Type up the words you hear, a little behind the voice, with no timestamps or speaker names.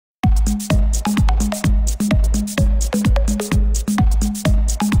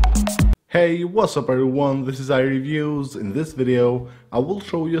Hey, what's up everyone, this is iReviews. In this video, I will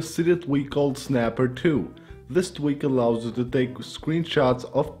show you a Cydia tweak called Snapper 2. This tweak allows you to take screenshots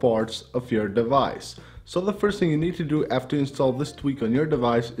of parts of your device. So the first thing you need to do after you install this tweak on your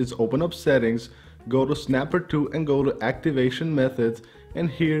device is open up settings, go to Snapper 2 and go to activation methods, and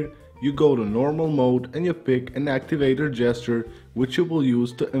here you go to normal mode and you pick an activator gesture which you will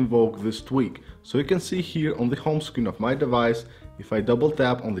use to invoke this tweak. So you can see here on the home screen of my device, if I double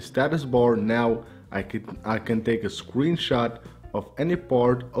tap on the status bar, now I can take a screenshot of any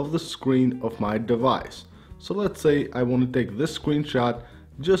part of the screen of my device. So let's say I want to take this screenshot,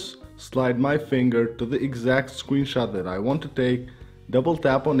 just slide my finger to the exact screenshot that I want to take, double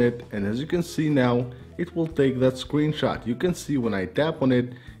tap on it, and as you can see now, it will take that screenshot. You can see when I tap on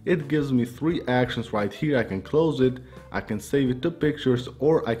it, it gives me three actions right here. I can close it, I can save it to pictures,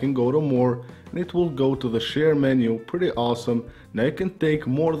 or I can go to more and it will go to the share menu. Pretty awesome. Now you can take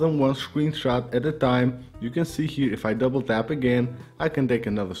more than one screenshot at a time. You can see here if I double tap again, I can take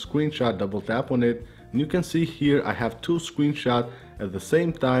another screenshot, double tap on it, and you can see here I have two screenshots at the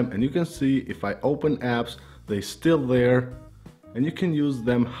same time, and you can see if I open apps, they're still there. And you can use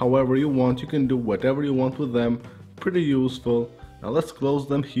them however you want, you can do whatever you want with them. Pretty useful. Now let's close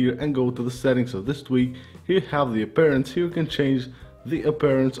them here and go to the settings of this tweak. Here you have the appearance. Here you can change the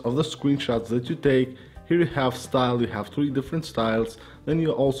appearance of the screenshots that you take. Here you have style, you have three different styles. Then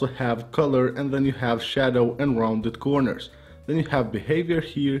you also have color, and then you have shadow and rounded corners. Then you have behavior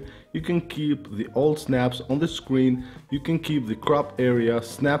here. You can keep the old snaps on the screen. You can keep the crop area,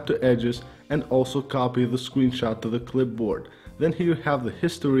 snap to edges, and also copy the screenshot to the clipboard. Then here you have the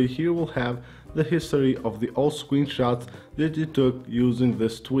history. Here we'll have the history of the old screenshots that you took using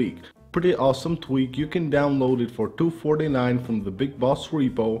this tweak. Pretty awesome tweak. You can download it for $2.49 from the Big Boss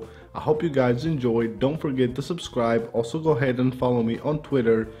repo. I hope you guys enjoyed. Don't forget to subscribe. Also go ahead and follow me on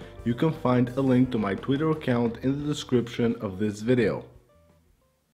Twitter. You can find a link to my Twitter account in the description of this video.